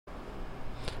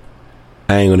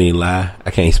I ain't gonna even lie.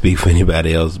 I can't speak for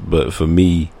anybody else, but for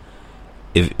me,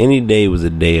 if any day was a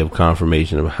day of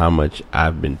confirmation of how much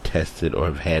I've been tested or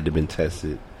have had to been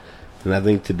tested, then I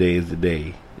think today is the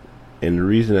day. And the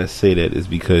reason I say that is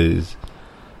because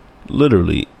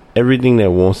literally everything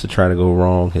that wants to try to go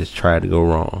wrong has tried to go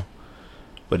wrong.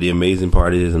 But the amazing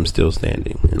part is I'm still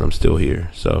standing and I'm still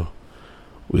here. So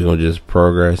we're going to just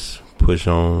progress, push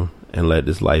on, and let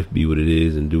this life be what it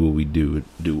is and do what we do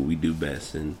what we do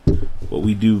best. And what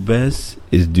we do best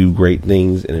is do great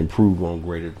things and improve on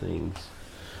greater things.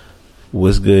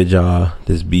 What's good, y'all?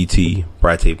 This BT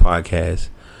Brate Podcast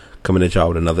coming at y'all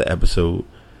with another episode.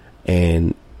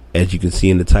 And as you can see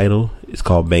in the title, it's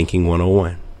called Banking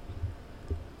 101.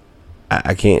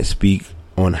 I can't speak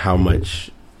on how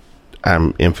much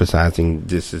I'm emphasizing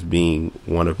this as being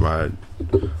one of my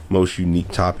most unique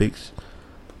topics.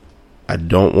 I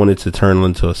don't want it to turn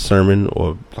into a sermon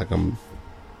or like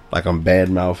I'm bad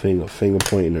mouthing or finger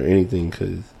pointing or anything,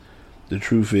 because the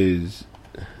truth is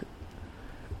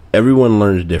everyone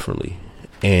learns differently.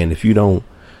 And if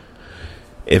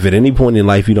at any point in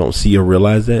life you don't see or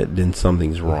realize that, then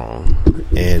something's wrong.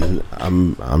 And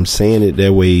I'm saying it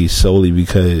that way solely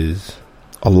because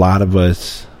a lot of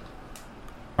us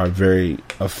are very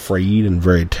afraid and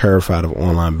very terrified of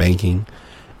online banking,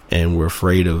 and we're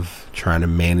afraid of trying to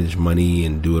manage money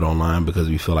and do it online because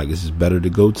we feel like this is better to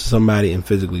go to somebody and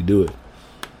physically do it.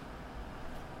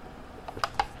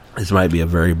 This might be a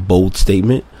very bold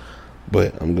statement,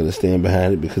 but I'm going to stand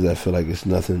behind it because I feel like it's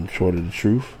nothing short of the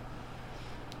truth.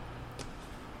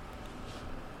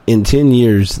 In 10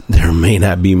 years, there may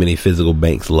not be many physical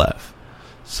banks left.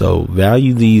 So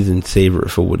value these and savor it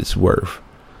for what it's worth.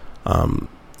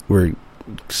 We're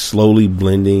slowly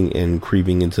blending and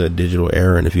creeping into a digital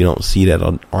era, and if you don't see that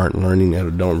or aren't learning that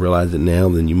or don't realize it now,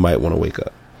 then you might want to wake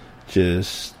up.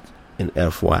 Just an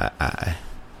FYI.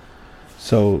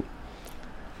 So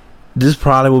this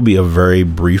probably will be a very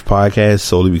brief podcast,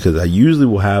 solely because I usually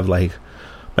will have like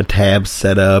my tabs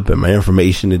set up and my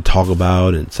information to talk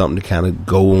about and something to kind of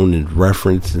go on and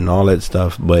reference and all that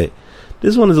stuff. But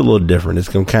this one is a little different. It's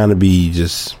going to kind of be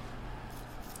just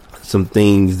some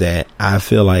things that I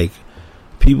feel like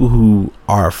people who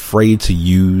are afraid to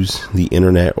use the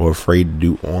internet or afraid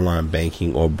to do online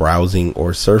banking or browsing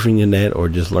or surfing the net or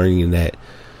just learning the net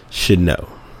should know.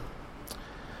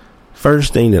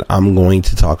 First thing that I'm going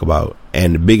to talk about,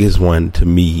 and the biggest one to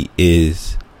me,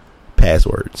 is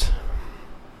passwords.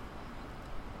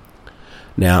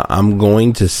 Now, I'm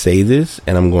going to say this,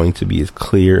 and I'm going to be as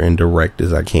clear and direct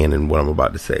as I can in what I'm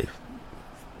about to say.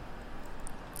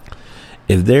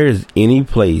 If there is any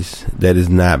place that is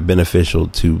not beneficial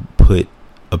to put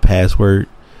a password,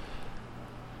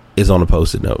 it's on a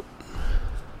Post-it note.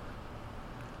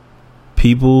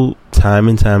 People, time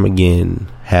and time again,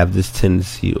 have this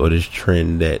tendency or this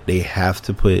trend that they have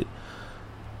to put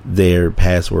their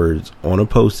passwords on a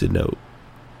Post-it note,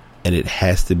 and it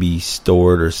has to be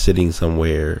stored or sitting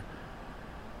somewhere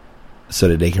so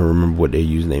that they can remember what their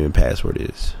username and password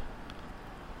is.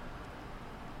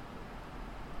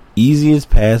 Easiest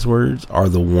passwords are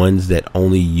the ones that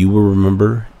only you will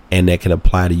remember and that can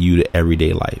apply to you to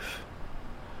everyday life.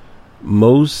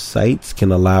 Most sites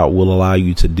will allow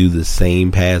you to do the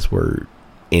same password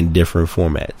in different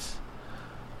formats.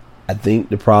 I think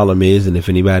the problem is, and if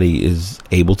anybody is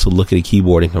able to look at a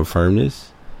keyboard and confirm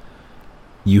this,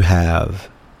 you have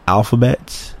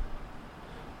alphabets,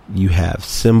 you have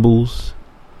symbols,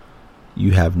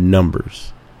 you have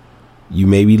numbers. You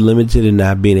may be limited in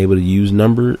not being able to use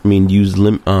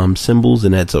symbols,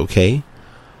 and that's okay.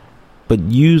 But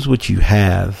use what you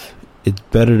have. It's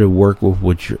better to work with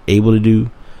what you're able to do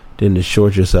than to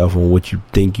short yourself on what you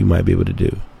think you might be able to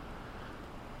do.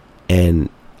 And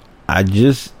I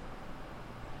just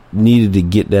needed to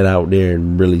get that out there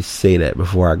and really say that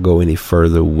before I go any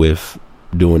further with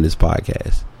doing this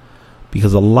podcast.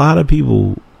 Because a lot of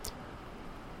people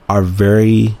are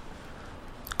very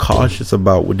cautious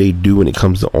about what they do when it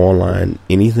comes to online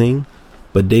anything,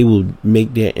 but they will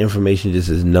make their information just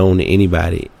as known to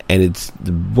anybody. And it's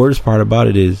the worst part about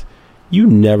it is you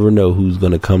never know who's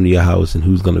going to come to your house and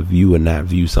who's going to view or not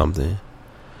view something.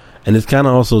 And this kind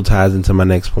of also ties into my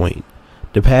next point.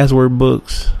 The password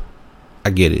books,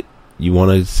 I get it. You want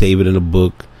to save it in a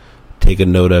book, take a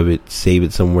note of it, save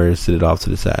it somewhere, sit it off to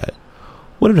the side.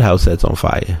 What if the house sets on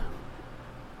fire?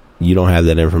 You don't have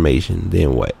that information,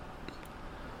 then what?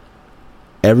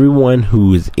 Everyone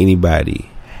who is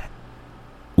anybody,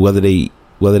 whether they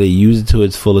use it to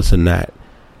its fullest or not,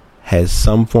 has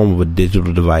some form of a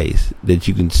digital device that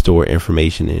you can store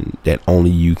information in that only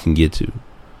you can get to.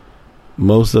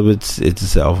 Most of it's a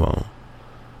cell phone.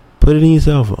 Put it in your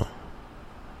cell phone.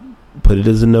 put it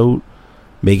as a note.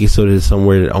 Make it so that it's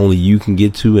somewhere that only you can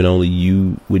get to and only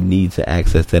you would need to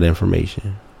access that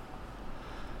information.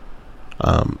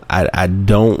 I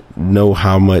don't know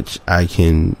how much I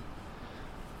can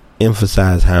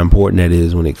emphasize how important that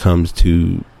is when it comes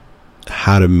to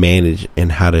how to manage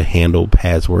and how to handle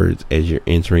passwords as you're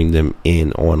entering them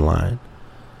in online.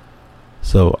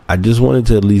 So I just wanted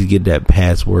to at least get that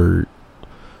password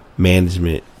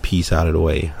management piece out of the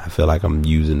way. I feel like I'm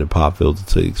using the pop filter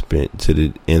to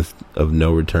the nth of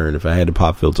no return. If I had the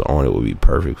pop filter on, it would be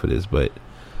perfect for this, but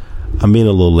I'm being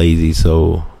a little lazy,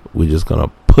 so we're just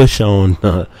gonna push on.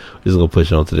 We're just gonna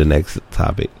push on to the next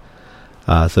topic.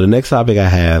 So the next topic I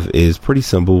have is pretty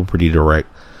simple, pretty direct.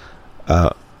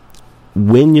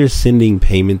 When you're sending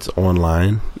payments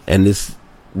online, and this,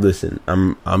 listen,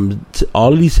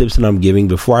 all of these tips that I'm giving,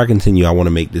 before I continue, I want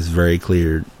to make this very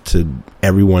clear to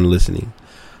everyone listening.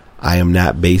 I am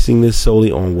not basing this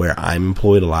solely on where I'm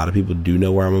employed. A lot of people do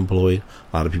know where I'm employed.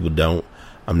 A lot of people don't.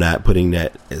 I'm not putting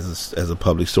that as a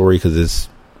public story because it's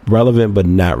relevant but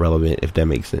not relevant, if that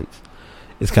makes sense.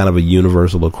 It's kind of a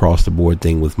universal across the board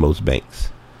thing with most banks.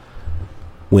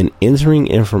 When entering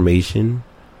information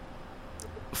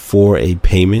for a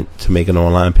payment, to make an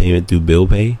online payment through bill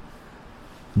pay,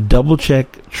 double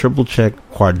check, triple check,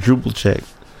 quadruple check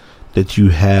that you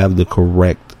have the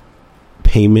correct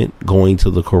payment going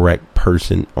to the correct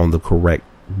person on the correct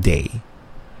day.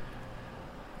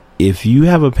 If you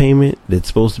have a payment that's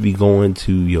supposed to be going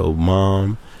to your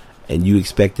mom and you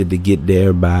expect it to get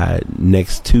there by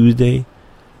next Tuesday,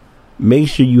 make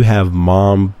sure you have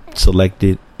mom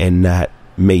selected and not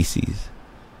Macy's,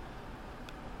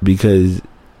 because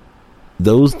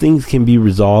those things can be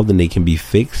resolved and they can be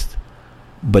fixed,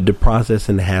 but the process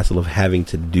and the hassle of having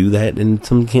to do that in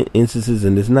some instances,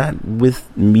 and it's not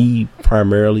with me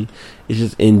primarily, it's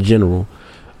just in general,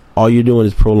 all you're doing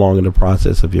is prolonging the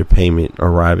process of your payment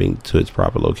arriving to its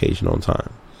proper location on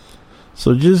time.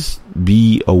 So just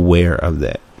be aware of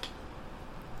that.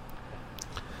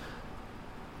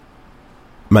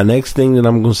 My next thing that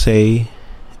I'm going to say,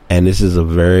 and this is a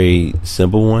very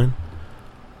simple one,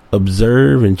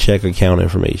 observe and check account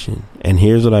information. And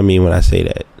here's what I mean when I say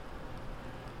that.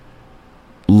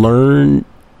 Learn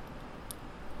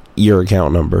your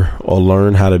account number, or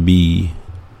learn how to be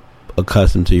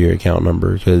accustomed to your account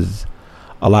number, because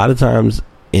a lot of times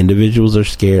individuals are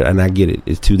scared, and I get it.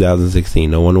 It's 2016.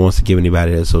 No one wants to give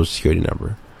anybody their social security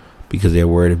number because they're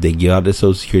worried if they give out their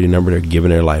social security number, they're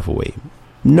giving their life away.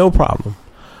 No problem.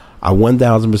 I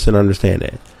 1000% understand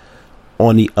that.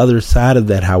 On the other side of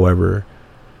that, however,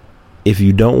 if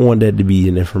you don't want that to be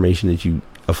a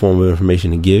form of information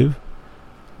to give,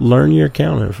 learn your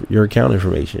account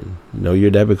information. Know your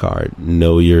debit card.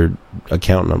 Know your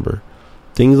account number.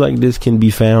 Things like this can be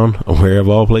found, where of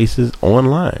all places,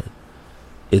 online.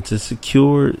 It's a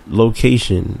secure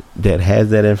location that has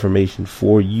that information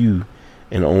for you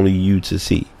and only you to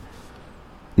see.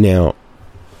 Now,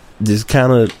 this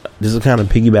kind of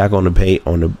piggyback on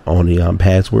the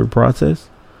password process.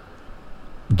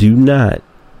 Do not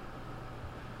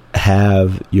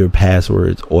have your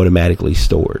passwords automatically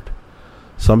stored.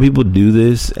 Some people do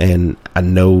this, and I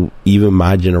know even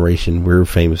my generation, we're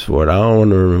famous for it. I don't want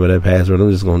to remember that password.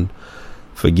 I'm just going to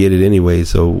forget it anyway,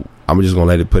 so I'm just going to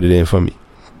let it put it in for me.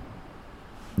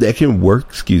 That can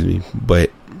work, but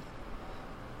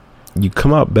you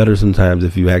come out better sometimes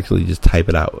if you actually just type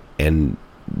it out and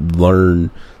learn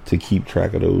to keep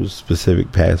track of those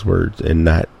specific passwords and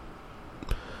not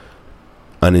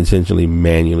unintentionally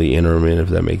manually enter them in, if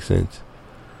that makes sense.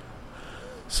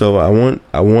 So I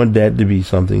want that to be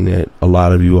something that a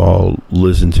lot of you all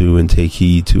listen to and take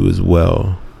heed to as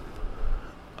well.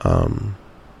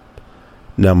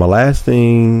 Now my last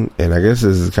thing, and I guess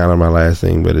this is kind of my last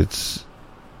thing, but it's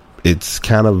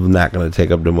kind of not going to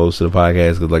take up the most of the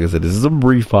podcast, because like I said, this is a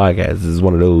brief podcast. This is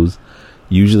one of those,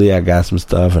 usually I got some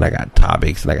stuff and I got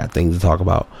topics and I got things to talk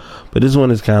about, but this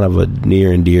one is kind of a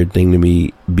near and dear thing to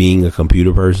me, being a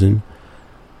computer person.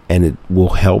 And it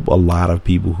will help a lot of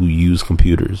people who use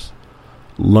computers.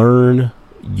 Learn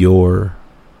your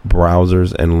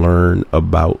browsers and learn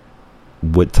about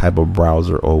what type of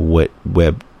browser or what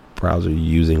web browser you're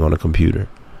using on a computer.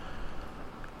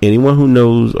 Anyone who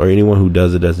knows, or anyone who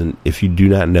doesn't, if you do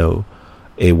not know,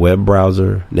 a web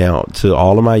browser, now to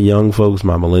all of my young folks,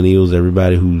 my millennials,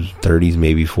 everybody who's 30s,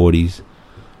 maybe 40s,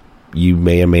 you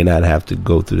may or may not have to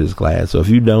go through this class. So if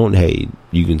you don't, hey,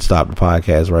 you can stop the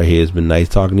podcast right here. It's been nice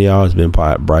talking to y'all. It's been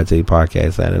Bright Take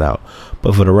Podcast signing out.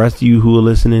 But for the rest of you who are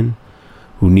listening,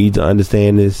 who need to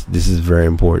understand this is very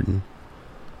important.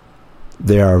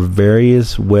 there are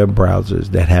various web browsers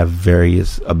that have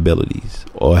various abilities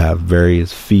or have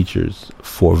various features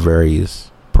for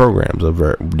various programs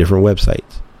or different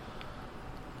websites.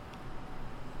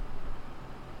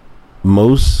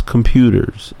 Most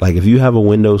computers, like if you have a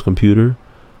Windows computer,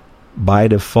 by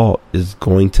default is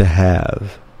going to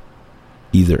have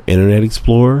either Internet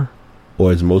Explorer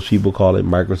or, as most people call it,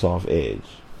 Microsoft Edge.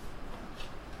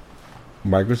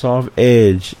 Microsoft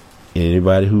Edge, and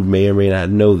anybody who may or may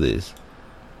not know this,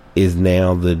 is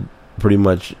now pretty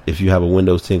much, if you have a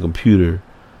Windows 10 computer,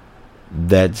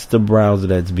 that's the browser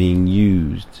that's being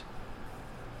used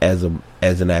as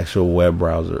an actual web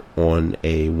browser on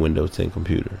a Windows 10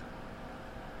 computer.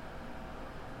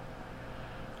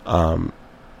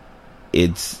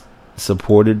 It's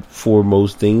supported for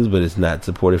most things, but it's not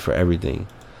supported for everything.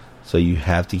 So you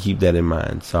have to keep that in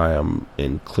mind. Sorry, I'm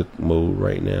in click mode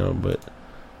right now, but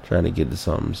trying to get to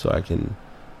something so I can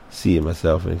see it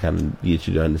myself and kind of get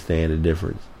you to understand the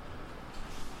difference.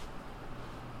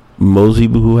 Most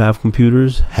people who have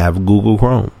computers have Google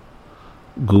Chrome.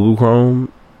 Google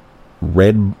Chrome,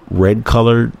 red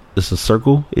colored, it's a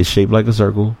circle. It's shaped like a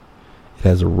circle. It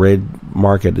has a red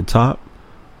mark at the top,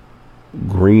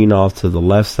 green off to the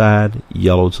left side,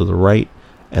 yellow to the right,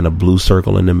 and a blue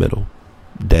circle in the middle.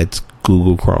 That's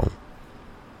Google Chrome.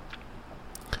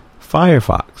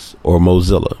 Firefox, or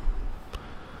Mozilla.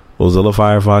 Mozilla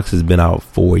Firefox has been out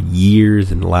for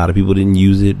years, and a lot of people didn't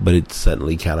use it, but it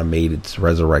suddenly kind of made its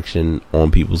resurrection on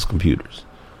people's computers.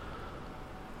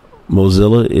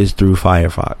 Mozilla is through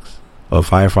Firefox.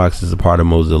 Firefox is a part of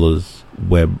Mozilla's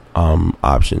web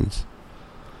options.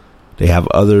 They have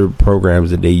other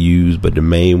programs that they use, but the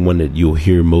main one that you'll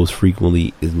hear most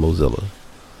frequently is Mozilla.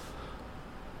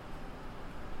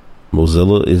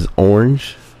 Mozilla is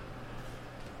orange.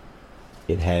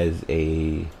 It has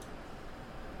a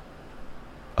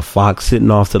fox sitting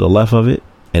off to the left of it,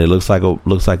 and it looks like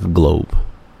a globe.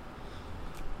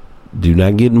 Do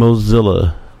not get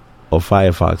Mozilla or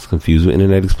Firefox confused with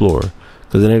Internet Explorer,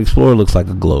 because Internet Explorer looks like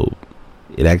a globe.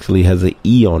 It actually has an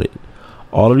E on it.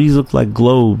 All of these look like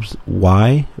globes.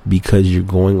 Why? Because you're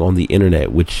going on the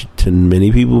internet, which to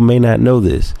many people may not know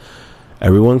this.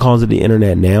 Everyone calls it the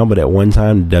internet now, but at one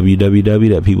time, www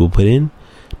that people put in,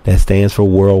 that stands for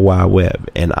World Wide Web.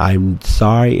 And I'm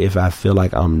sorry if I feel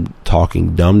like I'm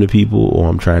talking dumb to people or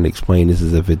I'm trying to explain this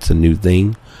as if it's a new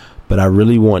thing, but I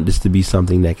really want this to be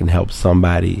something that can help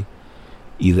somebody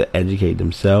either educate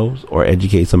themselves or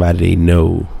educate somebody they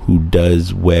know who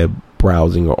does web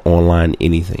browsing or online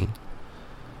anything.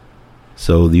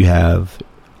 So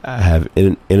I have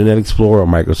Internet Explorer or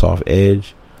Microsoft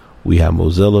Edge. We have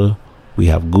Mozilla. We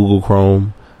have Google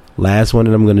Chrome. Last one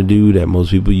that I'm going to do that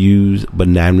most people use, but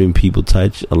not many people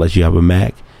touch unless you have a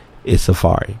Mac, is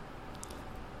Safari.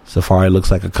 Safari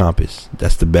looks like a compass.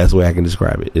 That's the best way I can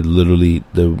describe it. It literally,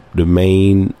 the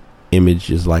main image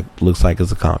looks like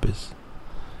it's a compass.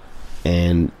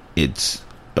 And it's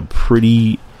a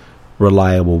pretty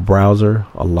reliable browser.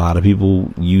 A lot of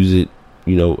people use it,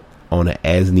 on an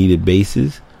as needed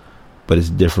basis, but it's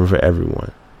different for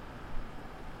everyone.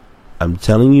 I'm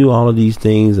telling you all of these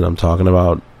things, and I'm talking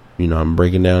about, I'm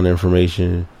breaking down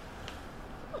information,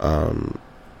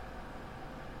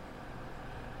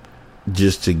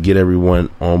 just to get everyone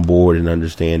on board and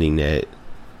understanding that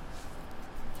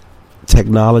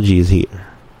technology is here.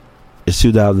 It's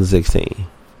 2016.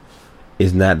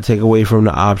 It's not to take away from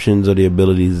the options or the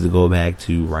abilities to go back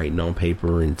to writing on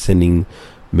paper and sending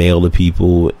mail to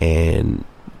people and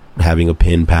having a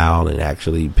pen pal and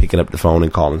actually picking up the phone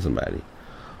and calling somebody.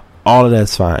 All of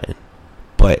that's fine.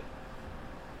 But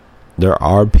there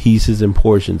are pieces and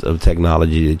portions of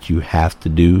technology that you have to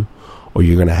do or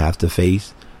you're going to have to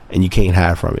face, and you can't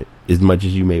hide from it. As much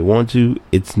as you may want to,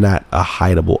 it's not a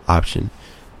hideable option.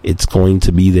 It's going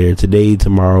to be there today,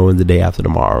 tomorrow, and the day after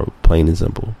tomorrow, plain and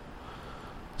simple.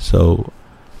 So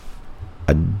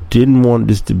I didn't want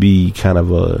this to be kind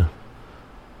of a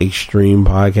extreme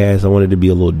podcast. I wanted it to be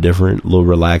a little different, a little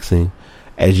relaxing.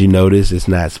 As you notice, it's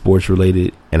not sports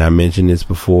related, and I mentioned this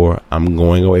before. I'm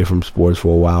going away from sports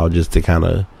for a while just to kind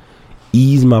of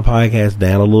ease my podcast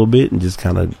down a little bit and just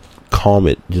kind of calm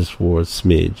it just for a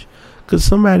smidge, because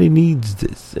somebody needs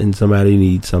this and somebody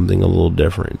needs something a little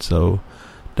different. So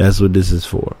that's what this is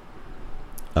for.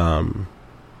 I'm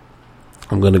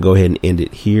going to go ahead and end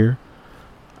it here.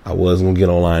 I was going to get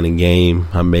online and game.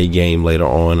 I may game later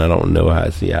on. I don't know how I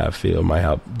feel. Might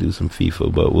help do some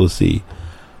FIFA, but we'll see.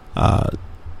 I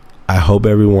hope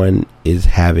everyone is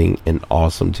having an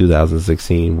awesome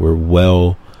 2016.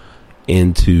 We're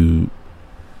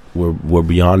we're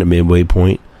beyond the midway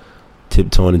point,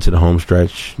 tiptoeing into the home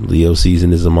stretch. Leo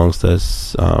season is amongst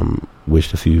us.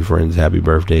 wished a few friends happy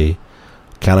birthday.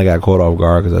 Kind of got caught off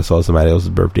guard because I saw somebody else's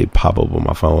birthday pop up on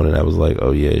my phone, and I was like,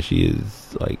 oh yeah, she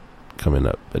is like coming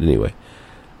up. But anyway,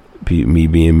 me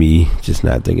being me, just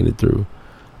not thinking it through.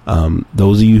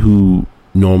 Those of you who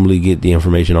normally get the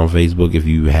information on Facebook, if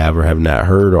you have or have not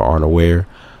heard or aren't aware,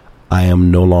 I am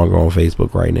no longer on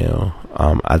Facebook right now.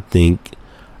 I think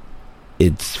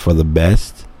it's for the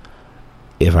best.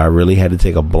 If I really had to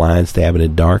take a blind stab in the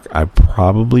dark, I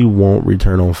probably won't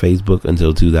return on Facebook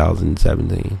until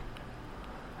 2017.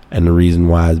 And the reason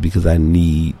why is because I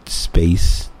need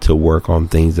space to work on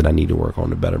things that I need to work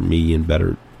on to better me and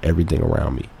better everything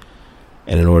around me.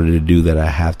 And in order to do that, I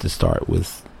have to start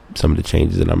with some of the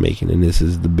changes that I'm making. And this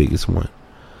is the biggest one.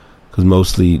 Because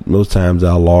most times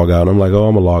I'll log out. I'm like, oh,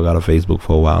 I'm going to log out of Facebook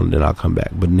for a while and then I'll come back.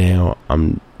 But now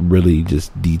I'm really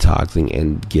just detoxing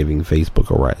and giving Facebook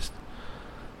a rest.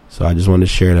 So I just want to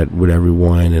share that with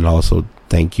everyone. And also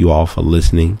thank you all for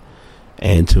listening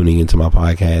and tuning into my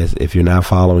podcast. If you're not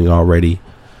following already,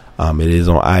 it is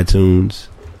on iTunes.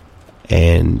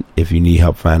 And if you need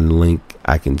help finding the link,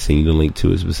 I can send you the link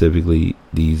to it specifically.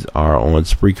 These are on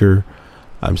Spreaker.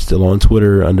 I'm still on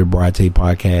Twitter under Brate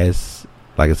Podcast.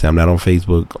 Like I said, I'm not on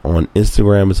Facebook. On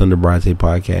Instagram, it's under Brate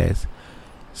Podcast.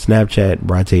 Snapchat,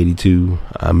 Brate82.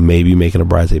 I may be making a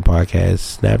Brate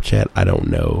Podcast Snapchat. I don't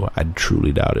know. I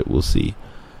truly doubt it. We'll see.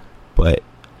 But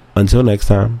until next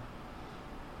time,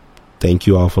 thank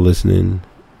you all for listening.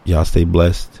 Y'all stay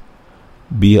blessed.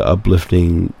 Be an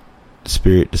uplifting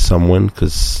spirit to someone,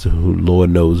 because Lord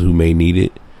knows who may need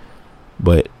it.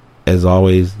 But as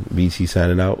always, BT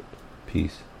signing out.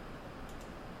 Peace.